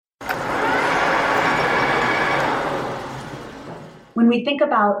When we think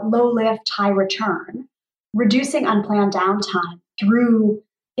about low lift, high return, reducing unplanned downtime through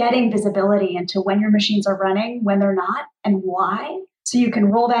getting visibility into when your machines are running, when they're not, and why, so you can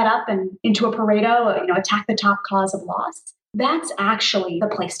roll that up and into a Pareto, attack the top cause of loss. That's actually the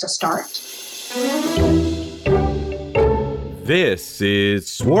place to start. This is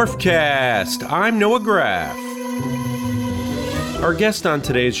Swarfcast. I'm Noah Graff. Our guest on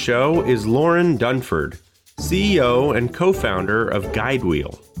today's show is Lauren Dunford, CEO and co-founder of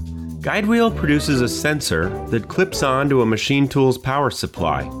Guidewheel. Guidewheel produces a sensor that clips onto a machine tool's power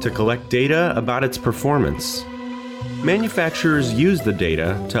supply to collect data about its performance. Manufacturers use the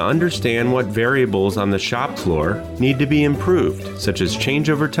data to understand what variables on the shop floor need to be improved, such as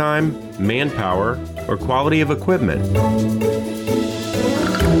changeover time, manpower, or quality of equipment.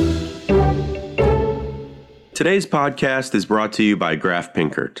 Today's podcast is brought to you by Graf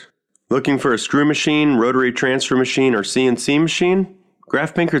Pinkert. Looking for a screw machine, rotary transfer machine, or CNC machine?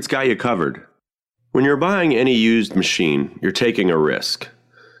 Graf Pinkert's got you covered. When you're buying any used machine, you're taking a risk.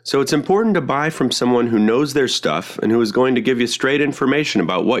 So it's important to buy from someone who knows their stuff and who is going to give you straight information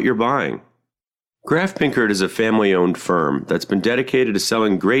about what you're buying. Graf Pinkert is a family-owned firm that's been dedicated to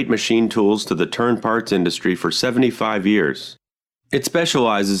selling great machine tools to the turn parts industry for 75 years. It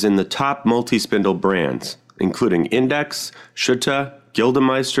specializes in the top multi-spindle brands, including Index, Schutte,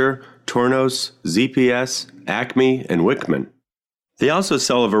 Gildemeister, Tornos, ZPS, Acme, and Wickman. They also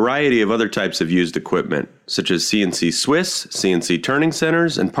sell a variety of other types of used equipment, such as CNC Swiss, CNC turning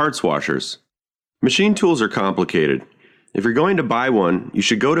centers, and parts washers. Machine tools are complicated. If you're going to buy one, you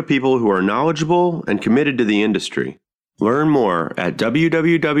should go to people who are knowledgeable and committed to the industry. Learn more at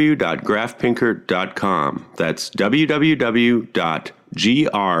www.grafpinkert.com. That's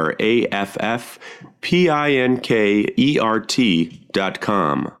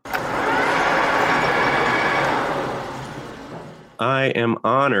www.grafpinkert.com. I am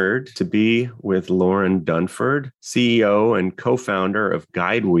honored to be with Lauren Dunford, CEO and co-founder of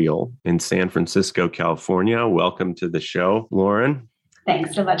Guidewheel in San Francisco, California. Welcome to the show, Lauren.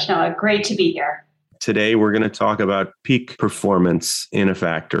 Thanks so much, Noah. Great to be here. Today, we're going to talk about peak performance in a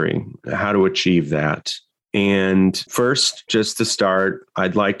factory, how to achieve that. And first, just to start,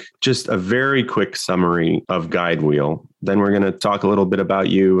 I'd like just a very quick summary of Guidewheel. Then we're going to talk a little bit about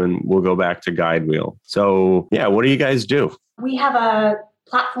you and we'll go back to Guidewheel. So yeah, what do you guys do? We have a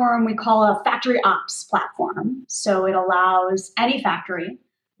platform we call a factory ops platform. So it allows any factory,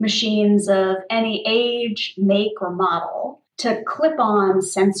 machines of any age, make, or model, to clip on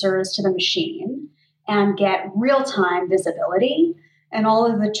sensors to the machine and get real-time visibility and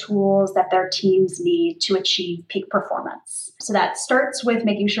all of the tools that their teams need to achieve peak performance. So that starts with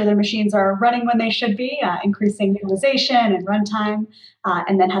making sure their machines are running when they should be, increasing utilization and runtime,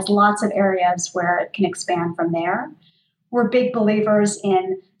 and then has lots of areas where it can expand from there. We're big believers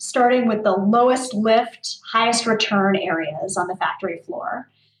in starting with the lowest lift, highest return areas on the factory floor,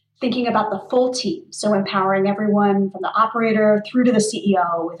 thinking about the full team, so empowering everyone from the operator through to the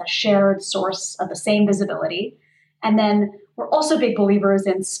CEO with a shared source of the same visibility. And then we're also big believers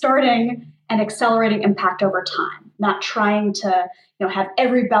in starting and accelerating impact over time, not trying to have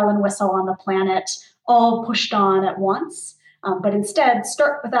every bell and whistle on the planet all pushed on at once, but instead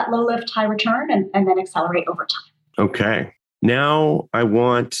start with that low lift, high return, and then accelerate over time. Okay. Now I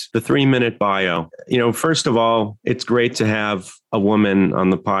want the 3-minute bio. First of all, it's great to have a woman on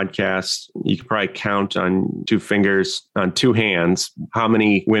the podcast. You could probably count on 2 fingers, on 2 hands, how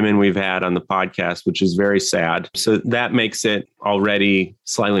many women we've had on the podcast, which is very sad. So that makes it already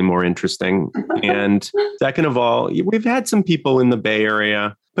slightly more interesting. And second of all, we've had some people in the Bay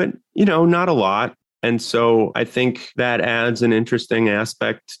Area, but, not a lot. And so I think that adds an interesting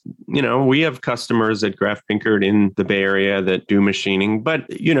aspect. We have customers at Graf Pinkert in the Bay Area that do machining, but,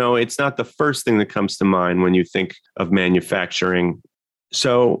 it's not the first thing that comes to mind when you think of manufacturing.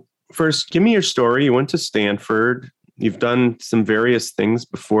 So first, give me your story. You went to Stanford. You've done some various things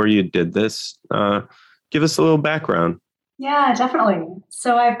before you did this. Give us a little background. Yeah, definitely.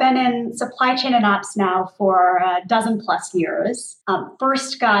 So I've been in supply chain and ops now for a 12+ years.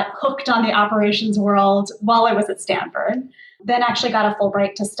 First got hooked on the operations world while I was at Stanford, then actually got a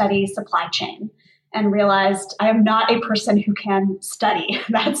Fulbright to study supply chain and realized I am not a person who can study.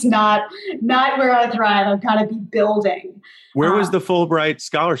 That's not where I thrive. I've got to be building. Where was the Fulbright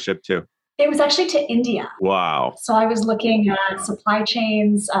scholarship to? It was actually to India. Wow. So I was looking at supply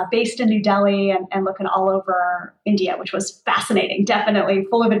chains based in New Delhi and looking all over India, which was fascinating, definitely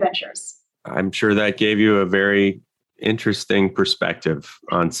full of adventures. I'm sure that gave you a very interesting perspective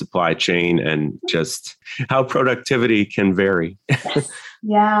on supply chain and just how productivity can vary. Yes.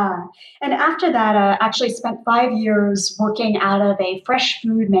 Yeah. And after that, actually spent 5 years working out of a fresh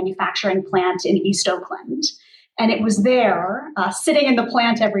food manufacturing plant in East Oakland. And it was there, sitting in the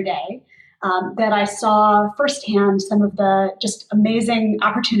plant every day, that I saw firsthand some of the just amazing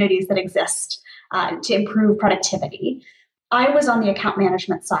opportunities that exist to improve productivity. I was on the account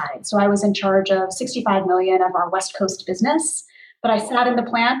management side, so I was in charge of 65 million of our West Coast business. But I sat in the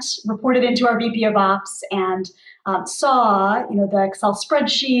plant, reported into our VP of Ops, and saw, the Excel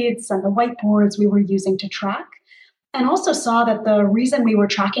spreadsheets and the whiteboards we were using to track, and also saw that the reason we were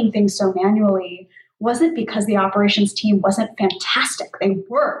tracking things so manually wasn't because the operations team wasn't fantastic. They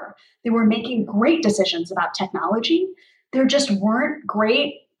were. They were making great decisions about technology. There just weren't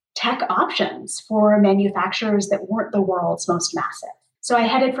great tech options for manufacturers that weren't the world's most massive. So I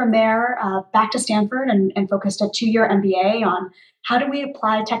headed from there back to Stanford and focused a 2-year MBA on how do we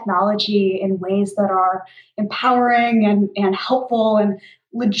apply technology in ways that are empowering and helpful and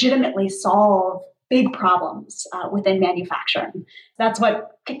legitimately solve big problems within manufacturing. That's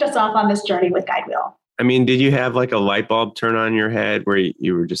what kicked us off on this journey with Guidewheel. I mean, did you have like a light bulb turn on your head where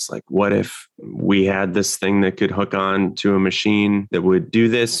you were just like, what if we had this thing that could hook on to a machine that would do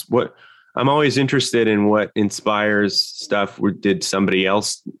this? I'm always interested in what inspires stuff. Did somebody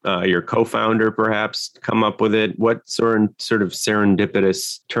else, your co-founder perhaps, come up with it? What sort of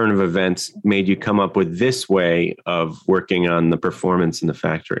serendipitous turn of events made you come up with this way of working on the performance in the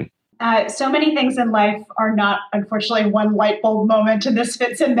factory? So many things in life are not, unfortunately, one light bulb moment, and this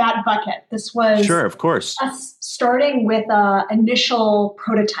fits in that bucket. This was sure, of course, us starting with an initial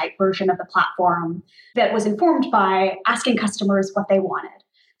prototype version of the platform that was informed by asking customers what they wanted.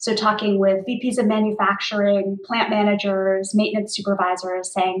 So talking with VPs of manufacturing, plant managers, maintenance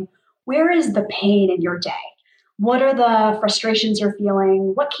supervisors, saying, where is the pain in your day? What are the frustrations you're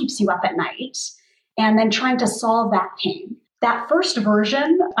feeling? What keeps you up at night? And then trying to solve that pain. That first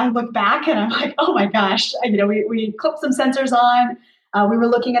version, I look back and I'm like, oh my gosh, we clipped some sensors on, we were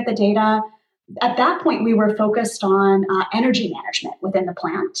looking at the data. At that point, we were focused on energy management within the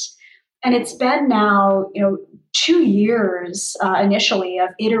plant. And it's been now, 2 years initially of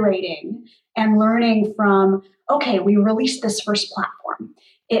iterating and learning from, okay, we released this first platform.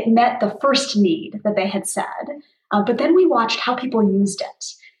 It met the first need that they had said, but then we watched how people used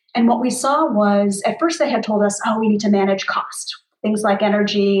it. And what we saw was, at first they had told us, we need to manage cost. Things like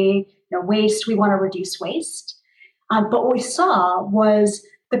energy, waste, we want to reduce waste. But what we saw was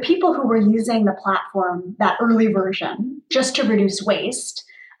the people who were using the platform, that early version, just to reduce waste,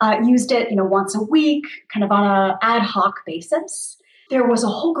 used it once a week, kind of on an ad hoc basis. There was a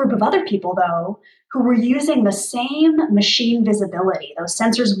whole group of other people, though, who were using the same machine visibility. Those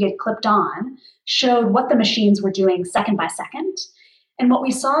sensors we had clipped on showed what the machines were doing second by second. And what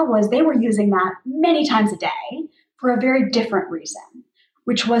we saw was they were using that many times a day for a very different reason,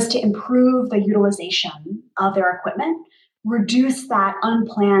 which was to improve the utilization of their equipment, reduce that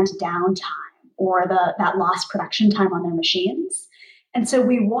unplanned downtime or that lost production time on their machines. And so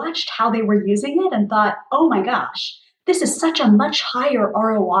we watched how they were using it and thought, oh my gosh, this is such a much higher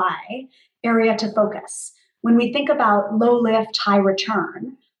ROI area to focus. When we think about low lift, high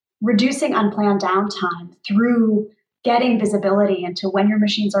return, reducing unplanned downtime through getting visibility into when your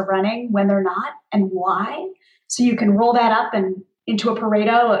machines are running, when they're not, and why. So you can roll that up and into a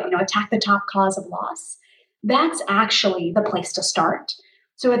Pareto, attack the top cause of loss. That's actually the place to start.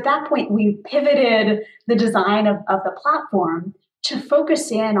 So at that point, we pivoted the design of the platform to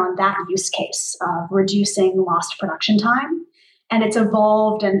focus in on that use case of reducing lost production time. And it's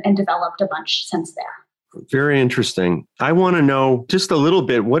evolved and developed a bunch since there. Very interesting. I want to know just a little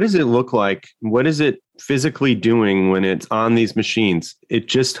bit, what does it look like? What is it physically doing when it's on these machines? It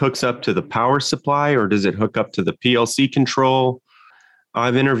just hooks up to the power supply, or does it hook up to the PLC control?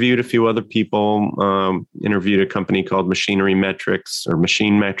 I've interviewed a few other people, interviewed a company called Machinery Metrics or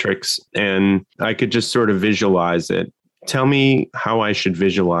Machine Metrics, and I could just sort of visualize it. Tell me how I should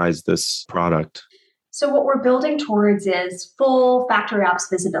visualize this product. So what we're building towards is full factory ops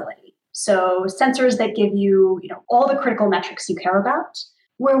visibility. So sensors that give you, all the critical metrics you care about.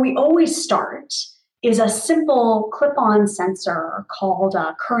 Where we always start is a simple clip-on sensor called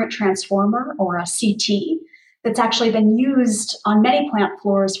a current transformer, or a CT, that's actually been used on many plant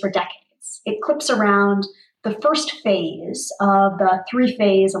floors for decades. It clips around the first phase of the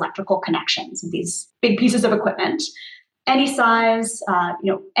 3-phase electrical connections of these big pieces of equipment. Any size,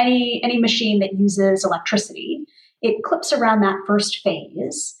 any machine that uses electricity, it clips around that first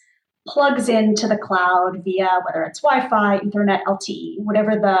phase, plugs into the cloud via whether it's Wi-Fi, Ethernet, LTE,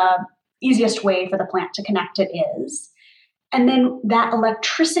 whatever the easiest way for the plant to connect it is. And then that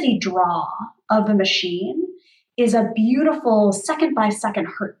electricity draw of the machine is a beautiful second by second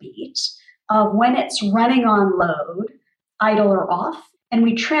heartbeat of when it's running on load, idle or off. And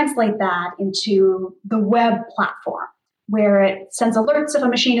we translate that into the web platform, where it sends alerts if a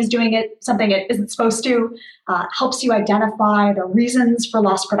machine is doing something it isn't supposed to, helps you identify the reasons for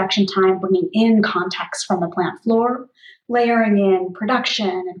lost production time, bringing in context from the plant floor, layering in production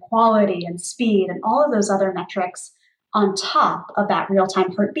and quality and speed and all of those other metrics on top of that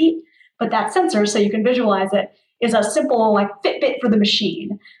real-time heartbeat. But that sensor, so you can visualize it, is a simple like Fitbit for the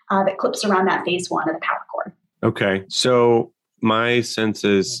machine that clips around that phase one of the power cord. Okay. So my sense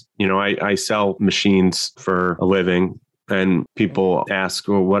is, I sell machines for a living. And people ask,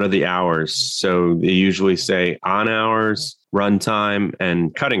 well, what are the hours? So they usually say on hours, run time,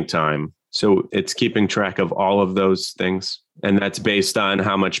 and cutting time. So it's keeping track of all of those things. And that's based on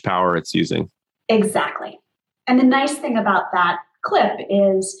how much power it's using. Exactly. And the nice thing about that clip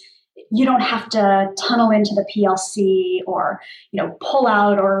is you don't have to tunnel into the PLC or, pull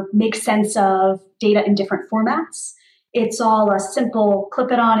out or make sense of data in different formats. It's all a simple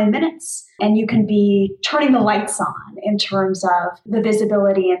clip it on in minutes, and you can be turning the lights on in terms of the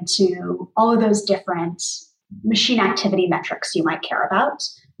visibility into all of those different machine activity metrics you might care about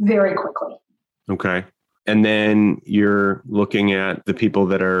very quickly. Okay. And then you're looking at the people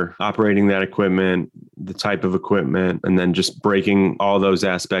that are operating that equipment, the type of equipment, and then just breaking all those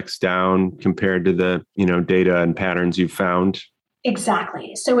aspects down compared to the, data and patterns you've found.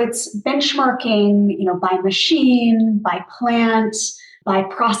 Exactly. So it's benchmarking, by machine, by plant, by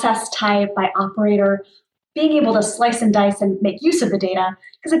process type, by operator, being able to slice and dice and make use of the data.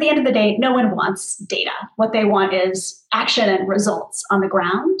 Because at the end of the day, no one wants data. What they want is action and results on the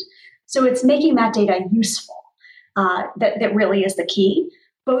ground. So it's making that data useful. That really is the key,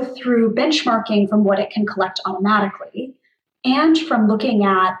 both through benchmarking from what it can collect automatically and from looking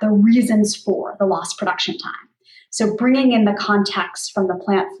at the reasons for the lost production time. So bringing in the context from the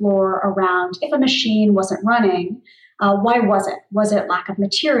plant floor around if a machine wasn't running, why was it? Was it lack of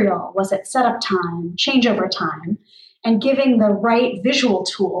material? Was it setup time, changeover time? And giving the right visual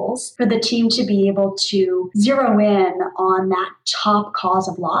tools for the team to be able to zero in on that top cause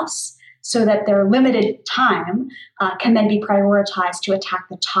of loss so that their limited time can then be prioritized to attack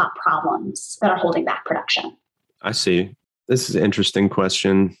the top problems that are holding back production. I see. This is an interesting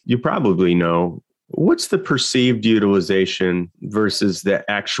question. You probably know. What's the perceived utilization versus the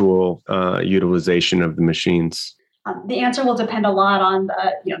actual utilization of the machines? The answer will depend a lot on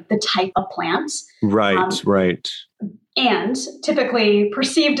the type of plant. Right, right. And typically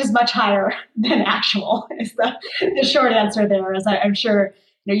perceived is much higher than actual is the short answer there, as I'm sure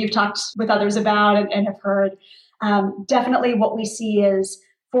you've talked with others about and have heard. Definitely what we see is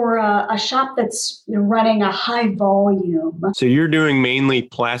for a shop that's running a high volume. So you're doing mainly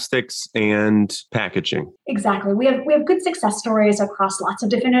plastics and packaging. Exactly. We have good success stories across lots of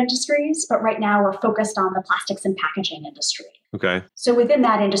different industries, but right now we're focused on the plastics and packaging industry. Okay. So within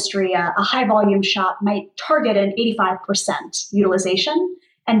that industry, a high volume shop might target an 85% utilization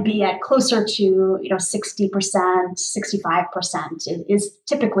and be at closer to 60%, 65% is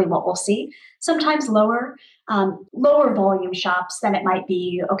typically what we'll see. Sometimes lower. Lower volume shops, then it might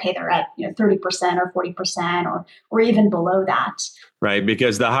be, okay, they're at 30% or 40% or even below that. Right,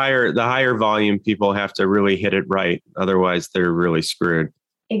 because the higher volume people have to really hit it right. Otherwise, they're really screwed.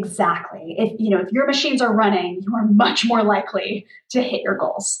 Exactly. If your machines are running, you are much more likely to hit your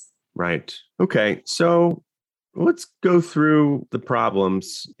goals. Right. Okay. So let's go through the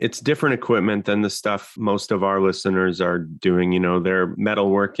problems. It's different equipment than the stuff most of our listeners are doing. They're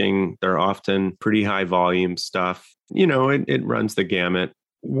metalworking. They're often pretty high volume stuff. It runs the gamut.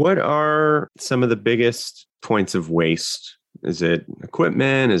 What are some of the biggest points of waste? Is it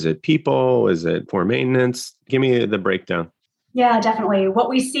equipment? Is it people? Is it poor maintenance? Give me the breakdown. Yeah, definitely. What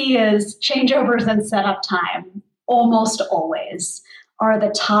we see is changeovers and setup time almost always are the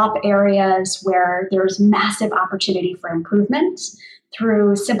top areas where there's massive opportunity for improvement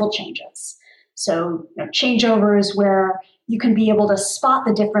through simple changes. So changeovers where you can be able to spot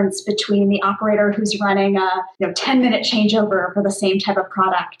the difference between the operator who's running a 10-minute changeover for the same type of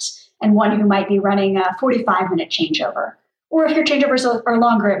product and one who might be running a 45-minute changeover. Or if your changeovers are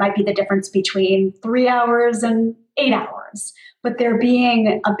longer, it might be the difference between 3 hours and 8 hours. But there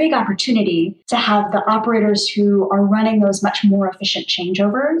being a big opportunity to have the operators who are running those much more efficient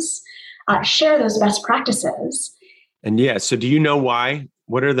changeovers share those best practices. And so do you know why?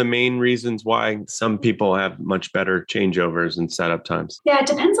 What are the main reasons why some people have much better changeovers and setup times? Yeah, it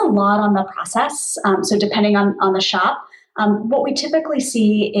depends a lot on the process. So depending on the shop, What we typically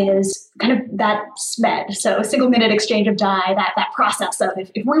see is kind of that SMED, so a single minute exchange of die, that process of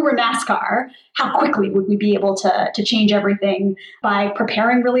if we were NASCAR, how quickly would we be able to change everything by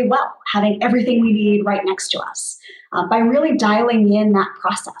preparing really well, having everything we need right next to us, by really dialing in that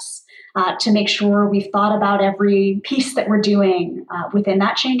process to make sure we've thought about every piece that we're doing within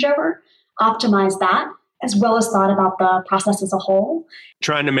that changeover, optimize that, as well as thought about the process as a whole.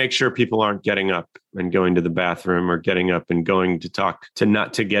 Trying to make sure people aren't getting up and going to the bathroom or getting up and going to talk to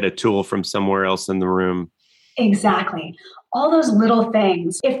not to get a tool from somewhere else in the room. Exactly. All those little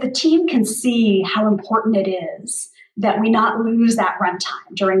things. If the team can see how important it is that we not lose that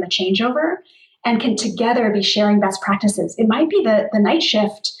runtime during the changeover and can together be sharing best practices, it might be the night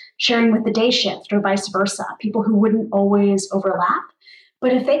shift sharing with the day shift or vice versa, people who wouldn't always overlap.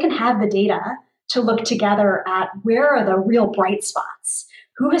 But if they can have the data to look together at where are the real bright spots,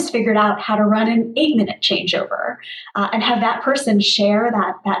 who has figured out how to run an 8-minute changeover, and have that person share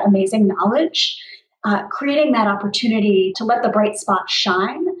that amazing knowledge, creating that opportunity to let the bright spots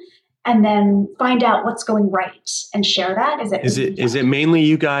shine and then find out what's going right and share that. Is it mainly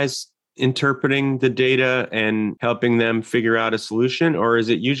you guys interpreting the data and helping them figure out a solution, or is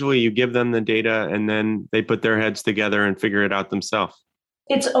it usually you give them the data and then they put their heads together and figure it out themselves?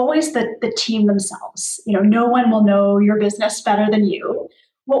 It's always the team themselves. No one will know your business better than you.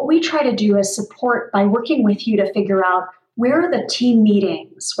 What we try to do is support by working with you to figure out where are the team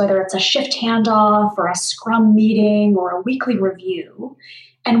meetings, whether it's a shift handoff or a scrum meeting or a weekly review,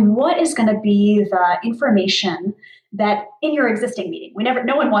 and what is going to be the information that in your existing meeting,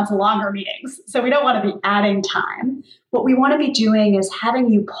 no one wants longer meetings, so we don't want to be adding time. What we want to be doing is having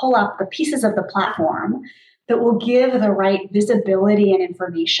you pull up the pieces of the platform that will give the right visibility and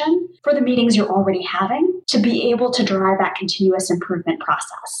information for the meetings you're already having to be able to drive that continuous improvement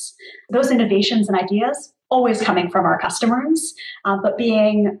process. Those innovations and ideas always coming from our customers, but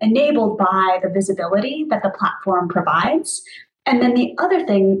being enabled by the visibility that the platform provides. And then the other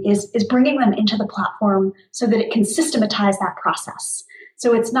thing is bringing them into the platform so that it can systematize that process.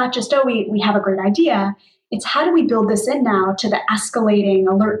 So it's not just, we have a great idea. It's how do we build this in now to the escalating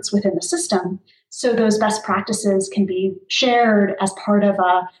alerts within the system so those best practices can be shared as part of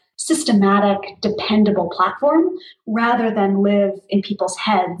a systematic, dependable platform rather than live in people's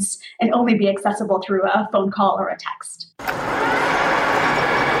heads and only be accessible through a phone call or a text.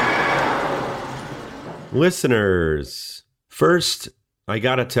 Listeners, first, I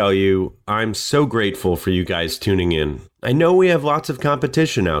gotta tell you, I'm so grateful for you guys tuning in. I know we have lots of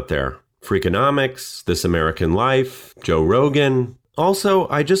competition out there. Freakonomics, This American Life, Joe Rogan. Also,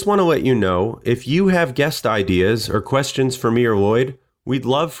 I just want to let you know, if you have guest ideas or questions for me or Lloyd, we'd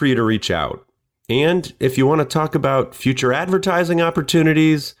love for you to reach out. And if you want to talk about future advertising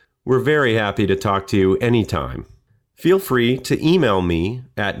opportunities, we're very happy to talk to you anytime. Feel free to email me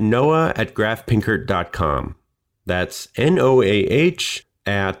at noah@graphpinkert.com. That's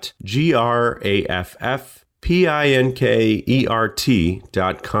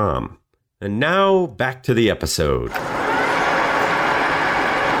NOAH@GRAFFPINKERT.com. And now back to the episode.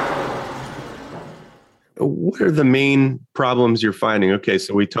 What are the main problems you're finding? Okay,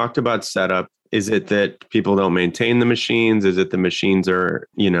 so we talked about setup. Is it that people don't maintain the machines? Is it the machines are,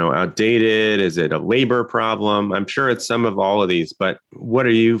 outdated? Is it a labor problem? I'm sure it's some of all of these, but what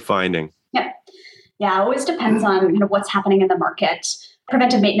are you finding? Yeah, it always depends on what's happening in the market.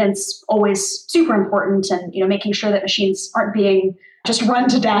 Preventive maintenance always super important, and making sure that machines aren't being just run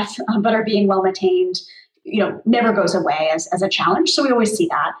to death, but are being well maintained, never goes away as a challenge. So we always see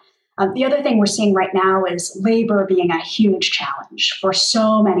that. The other thing we're seeing right now is labor being a huge challenge for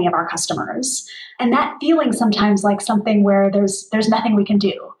so many of our customers. And that feeling sometimes like something where there's nothing we can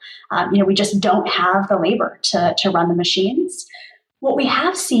do. We just don't have the labor to run the machines. What we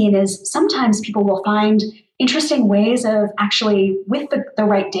have seen is sometimes people will find interesting ways of actually, with the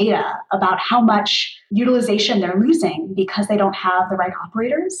right data about how much utilization they're losing because they don't have the right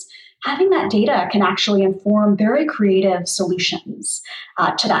operators, having that data can actually inform very creative solutions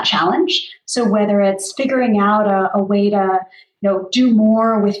to that challenge. So whether it's figuring out a way to do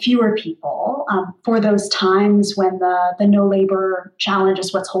more with fewer people for those times when the no labor challenge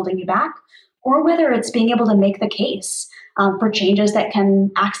is what's holding you back, or whether it's being able to make the case for changes that can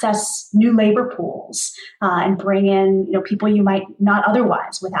access new labor pools and bring in people you might not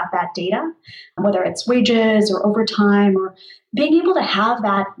otherwise without that data, whether it's wages or overtime, or being able to have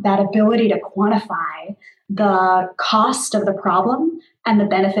that ability to quantify the cost of the problem and the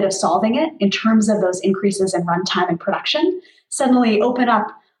benefit of solving it in terms of those increases in runtime and production suddenly open up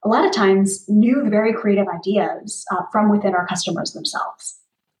a lot of times new, very creative ideas from within our customers themselves.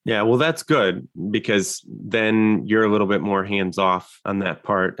 Yeah, well, that's good because then you're a little bit more hands off on that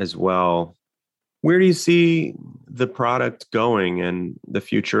part as well. Where do you see the product going and the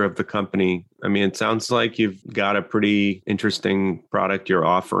future of the company? I mean, it sounds like you've got a pretty interesting product you're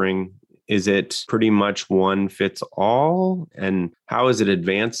offering. Is it pretty much one fits all? And how is it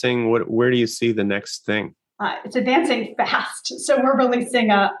advancing? Where do you see the next thing? It's advancing fast. So we're releasing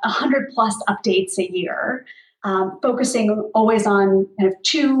 100 plus updates a year, focusing always on kind of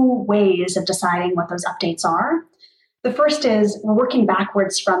two ways of deciding what those updates are. The first is we're working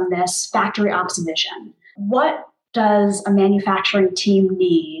backwards from this factory ops vision. What does a manufacturing team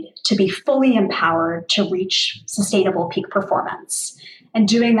need to be fully empowered to reach sustainable peak performance? And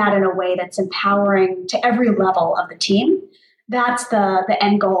doing that in a way that's empowering to every level of the team. That's the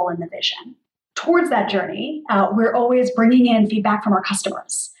end goal and the vision. Towards that journey, we're always bringing in feedback from our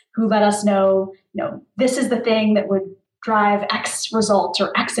customers who let us know, this is the thing that would drive X result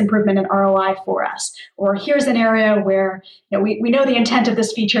or X improvement in ROI for us. Or here's an area where we know the intent of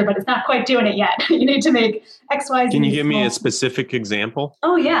this feature, but it's not quite doing it yet. You need to make X, Y, Z. Can you give me a specific example?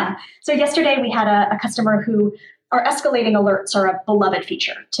 Oh, yeah. So yesterday we had a customer who our escalating alerts are a beloved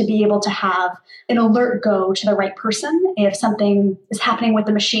feature to be able to have an alert go to the right person if something is happening with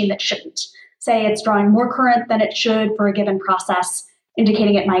the machine that shouldn't. Say it's drawing more current than it should for a given process,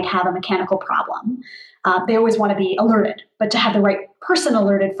 indicating it might have a mechanical problem. They always want to be alerted, but to have the right person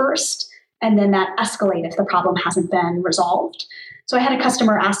alerted first, and then that escalate if the problem hasn't been resolved. So I had a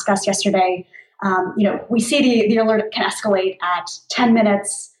customer ask us yesterday, we see the alert can escalate at 10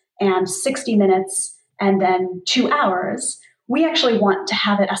 minutes and 60 minutes and then 2 hours. We actually want to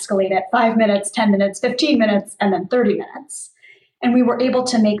have it escalate at 5 minutes, 10 minutes, 15 minutes, and then 30 minutes. And we were able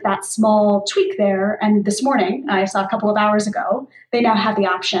to make that small tweak there. And this morning, I saw a couple of hours ago, they now have the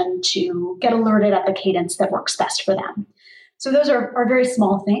option to get alerted at the cadence that works best for them. So those are very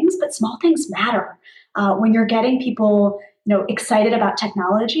small things, but small things matter. When you're getting people excited about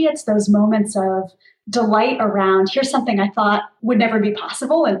technology, it's those moments of delight around, here's something I thought would never be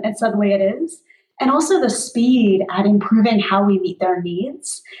possible, and suddenly it is. And also the speed at improving how we meet their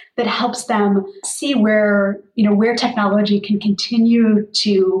needs that helps them see where technology can continue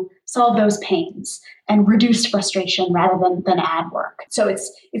to solve those pains and reduce frustration rather than add work. So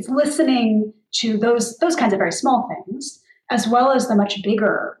it's listening to those kinds of very small things, as well as the much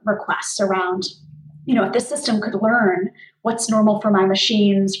bigger requests around, if the system could learn what's normal for my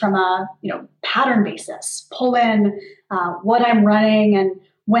machines from a pattern basis, pull in what I'm running and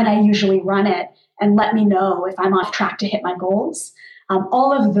when I usually run it, and let me know if I'm off track to hit my goals.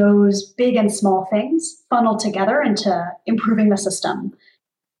 All of those big and small things funnel together into improving the system.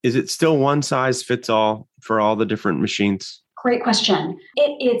 Is it still one size fits all for all the different machines? Great question.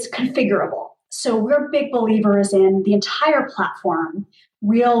 It's configurable. So we're big believers in the entire platform.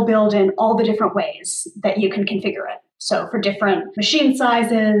 We'll build in all the different ways that you can configure it. So for different machine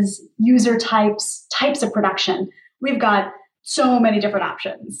sizes, user types of production, we've got so many different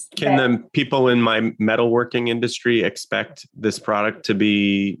options. Can the people in my metalworking industry expect this product to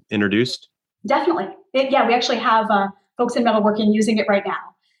be introduced? Definitely. We actually have folks in metalworking using it right now.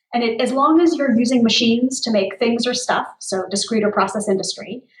 And as long as you're using machines to make things or stuff, so discrete or process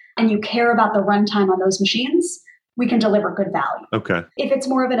industry, and you care about the runtime on those machines, we can deliver good value. Okay. If it's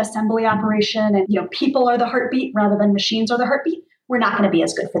more of an assembly operation and people are the heartbeat rather than machines are the heartbeat, we're not going to be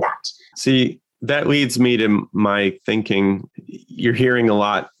as good for that. See, that leads me to my thinking. You're hearing a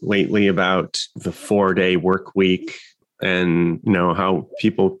lot lately about the 4-day work week and how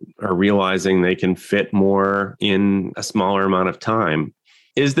people are realizing they can fit more in a smaller amount of time.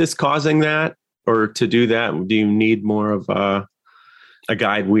 Is this causing that? Or to do that, do you need more of a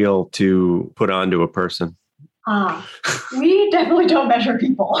guide wheel to put onto a person? We definitely don't measure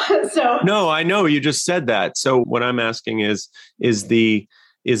people. So no, I know you just said that. So what I'm asking is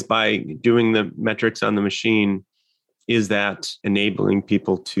by doing the metrics on the machine, is that enabling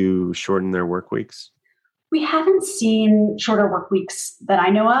people to shorten their work weeks? We haven't seen shorter work weeks that I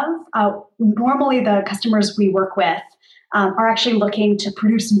know of. Normally, the customers we work with are actually looking to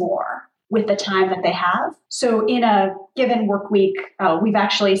produce more with the time that they have. So in a given work week, we've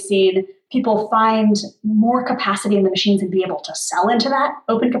actually seen people find more capacity in the machines and be able to sell into that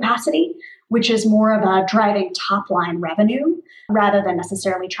open capacity, which is more of a driving top line revenue rather than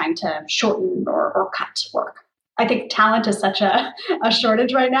necessarily trying to shorten or cut work. I think talent is such a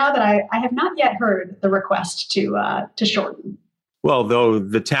shortage right now that I have not yet heard the request to shorten. Well, though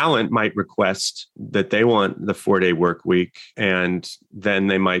the talent might request that they want the 4-day work week, and then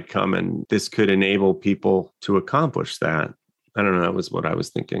they might come and this could enable people to accomplish that. I don't know. That was what I was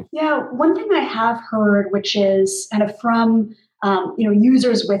thinking. Yeah. One thing I have heard, which is kind of from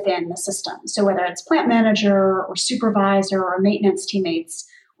users within the system. So whether it's plant manager or supervisor or maintenance teammates,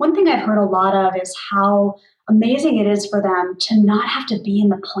 one thing I've heard a lot of is how amazing it is for them to not have to be in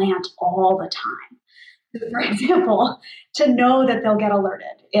the plant all the time. So for example, to know that they'll get alerted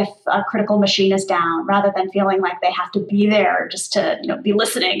if a critical machine is down, rather than feeling like they have to be there just to be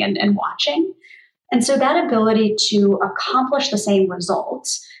listening and watching. And so that ability to accomplish the same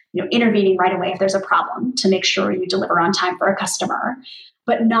results, intervening right away if there's a problem to make sure you deliver on time for a customer,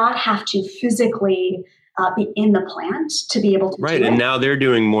 but not have to physically be in the plant to be able to do it. And now they're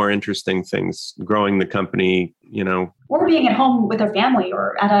doing more interesting things, growing the company, or being at home with their family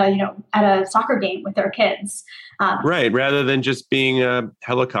or at a soccer game with their kids. Right. Rather than just being a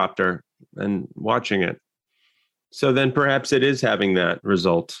helicopter and watching it. So then perhaps it is having that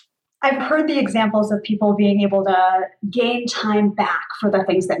result. I've heard the examples of people being able to gain time back for the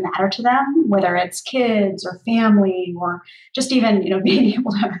things that matter to them, whether it's kids or family or just even, being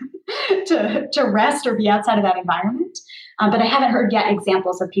able to rest or be outside of that environment. But I haven't heard yet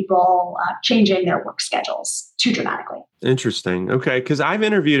examples of people changing their work schedules too dramatically. Interesting. Okay. Because I've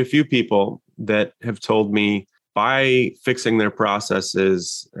interviewed a few people that have told me by fixing their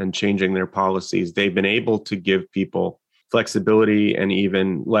processes and changing their policies, they've been able to give people flexibility and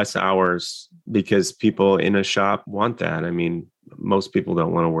even less hours because people in a shop want that. I mean, most people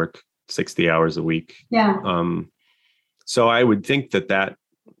don't want to work 60 hours a week. Yeah. So I would think that,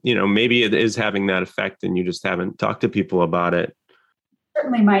 maybe it is having that effect and you just haven't talked to people about it.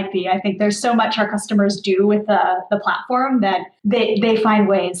 Certainly might be. I think there's so much our customers do with the platform that they find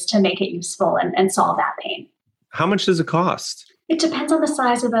ways to make it useful and solve that pain. How much does it cost? It depends on the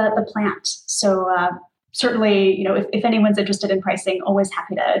size of the plant. So certainly, if anyone's interested in pricing, always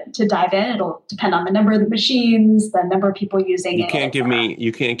happy to dive in. It'll depend on the number of the machines, the number of people using it. You can't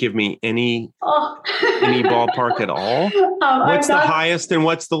give me any ballpark at all. What's the highest and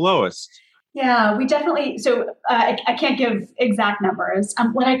what's the lowest? Yeah, we definitely. So I can't give exact numbers.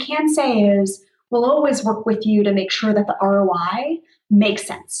 What I can say is we'll always work with you to make sure that the ROI makes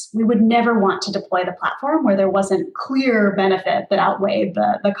sense. We would never want to deploy the platform where there wasn't clear benefit that outweighed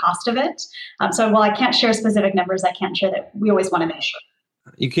the cost of it. So while I can't share specific numbers, I can share that we always want to make sure.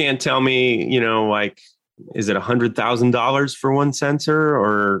 You can't tell me, is it $100,000 for one sensor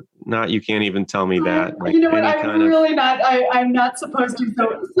or not? You can't even tell me that. I'm not supposed to,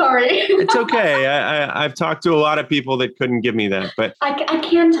 so sorry. It's okay. I've talked to a lot of people that couldn't give me that, but I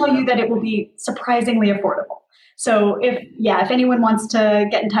can tell you that it will be surprisingly affordable. So if anyone wants to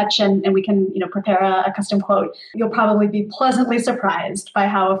get in touch and we can, prepare a custom quote, you'll probably be pleasantly surprised by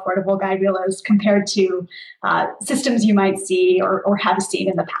how affordable Guidewheel is compared to systems you might see or have seen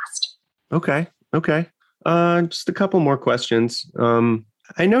in the past. Okay. Just a couple more questions.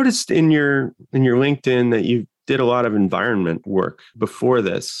 I noticed in your LinkedIn that you did a lot of environment work before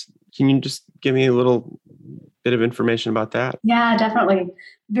this. Can you just give me a little bit of information about that? Yeah, definitely.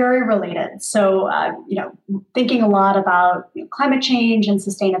 Very related. So, thinking a lot about climate change and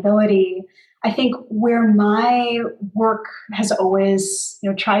sustainability, I think where my work has always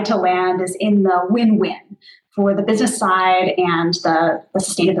tried to land is in the win-win for the business side and the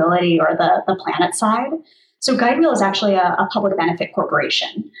sustainability or the planet side. So Guidewheel is actually a public benefit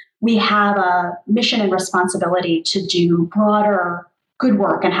corporation. We have a mission and responsibility to do broader good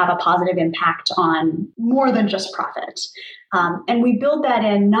work and have a positive impact on more than just profit. And we build that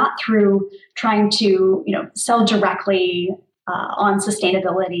in not through trying to sell directly on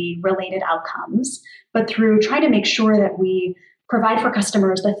sustainability related outcomes, but through trying to make sure that we provide for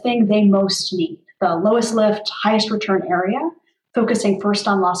customers the thing they most need, the lowest lift, highest return area, focusing first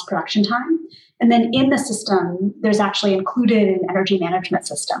on lost production time. And then in the system, there's actually included an energy management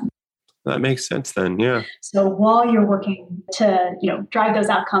system. That makes sense then, yeah. So while you're working to drive those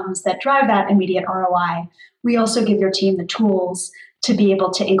outcomes that drive that immediate ROI, we also give your team the tools to be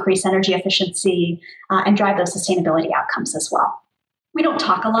able to increase energy efficiency and drive those sustainability outcomes as well. We don't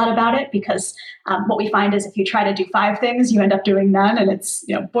talk a lot about it because what we find is if you try to do 5 things, you end up doing none, and it's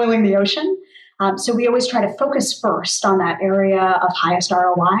boiling the ocean. So we always try to focus first on that area of highest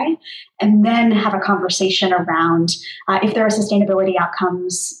ROI and then have a conversation around if there are sustainability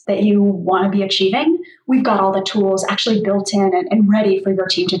outcomes that you want to be achieving. We've got all the tools actually built in and ready for your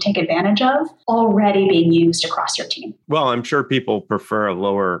team to take advantage of, already being used across your team. Well, I'm sure people prefer a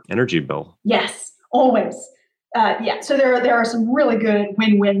lower energy bill. Yes, always. So there are some really good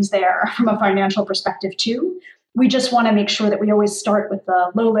win-wins there from a financial perspective too. We just want to make sure that we always start with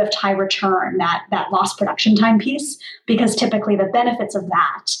the low lift, high return, that lost production time piece, because typically the benefits of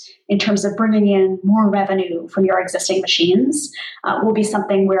that in terms of bringing in more revenue from your existing machines will be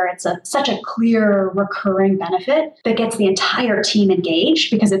something where it's such a clear recurring benefit that gets the entire team engaged,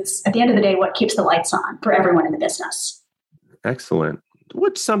 because it's, at the end of the day, what keeps the lights on for everyone in the business. Excellent.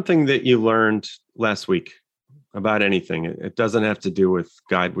 What's something that you learned last week about anything? It doesn't have to do with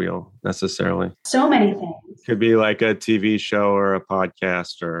Guidewheel necessarily. So many things. It could be like a TV show or a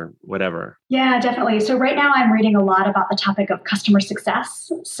podcast or whatever. Yeah, definitely. So right now I'm reading a lot about the topic of customer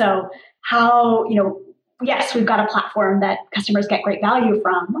success. So how, yes, we've got a platform that customers get great value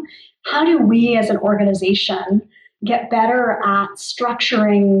from. How do we as an organization get better at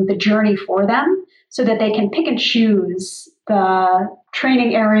structuring the journey for them so that they can pick and choose the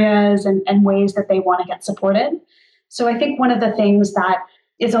training areas and ways that they want to get supported? So I think one of the things that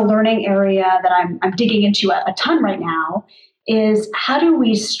is a learning area that I'm digging into a ton right now is how do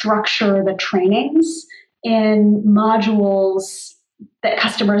we structure the trainings in modules that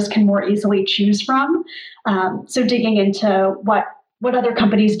customers can more easily choose from. So digging into what other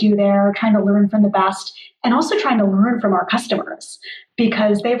companies do there, trying to learn from the best, and also trying to learn from our customers,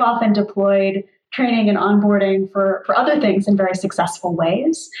 because they've often deployed training and onboarding for other things in very successful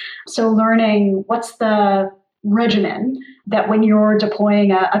ways. So learning what's the regimen that when you're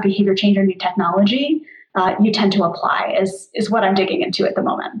deploying a behavior change or new technology, you tend to apply is what I'm digging into at the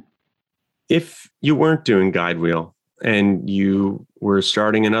moment. If you weren't doing Guidewheel and you were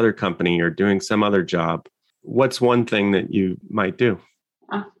starting another company or doing some other job, what's one thing that you might do?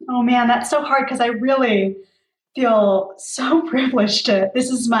 Oh man, that's so hard, because I really feel so privileged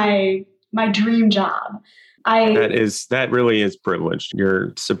this is my dream job. That really is privileged.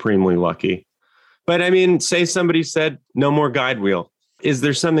 You're supremely lucky. But I mean, say somebody said no more Guidewheel. Is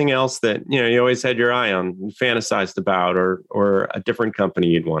there something else that you always had your eye on, fantasized about, or a different company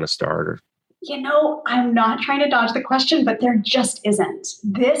you'd want to start? Or I'm not trying to dodge the question, but there just isn't.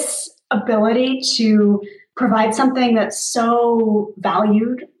 This ability to provide something that's so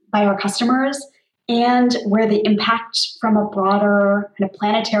valued by our customers, and where the impact from a broader kind of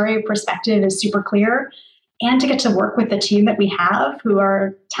planetary perspective is super clear, and to get to work with the team that we have who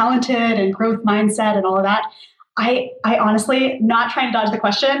are talented and growth mindset and all of that. I honestly, not trying to dodge the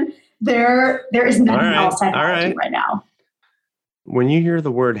question, there is nothing else I'd want to do right now. When you hear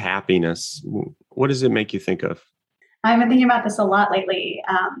the word happiness, what does it make you think of? I've been thinking about this a lot lately.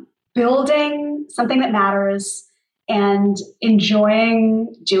 Building something that matters and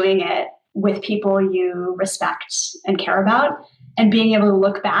enjoying doing it with people you respect and care about, and being able to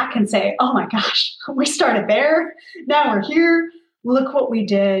look back and say, oh my gosh, we started there, now we're here, look what we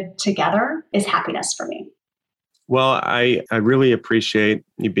did together, is happiness for me. Well, I really appreciate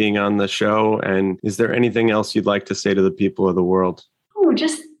you being on the show. And is there anything else you'd like to say to the people of the world? Oh,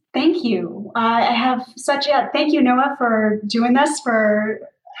 just thank you. I have thank you, Noah, for doing this, for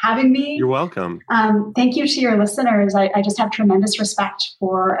having me. You're welcome. Thank you to your listeners. I just have tremendous respect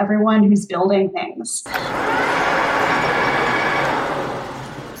for everyone who's building things.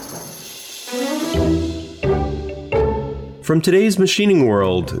 From today's machining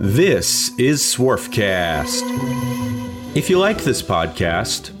world, this is Swarfcast. If you like this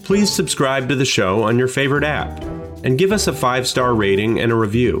podcast, please subscribe to the show on your favorite app and give us a 5-star rating and a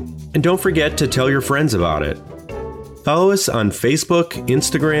review. And don't forget to tell your friends about it. Follow us on Facebook,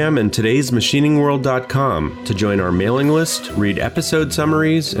 Instagram, and today'smachiningworld.com to join our mailing list, read episode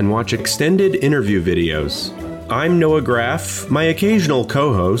summaries, and watch extended interview videos. I'm Noah Graff. My occasional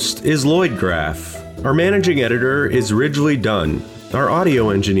co-host is Lloyd Graff. Our managing editor is Ridgely Dunn. Our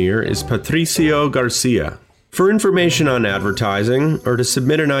audio engineer is Patricio Garcia. For information on advertising or to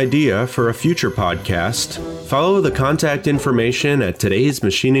submit an idea for a future podcast, follow the contact information at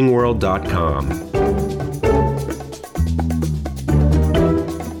today'smachiningworld.com.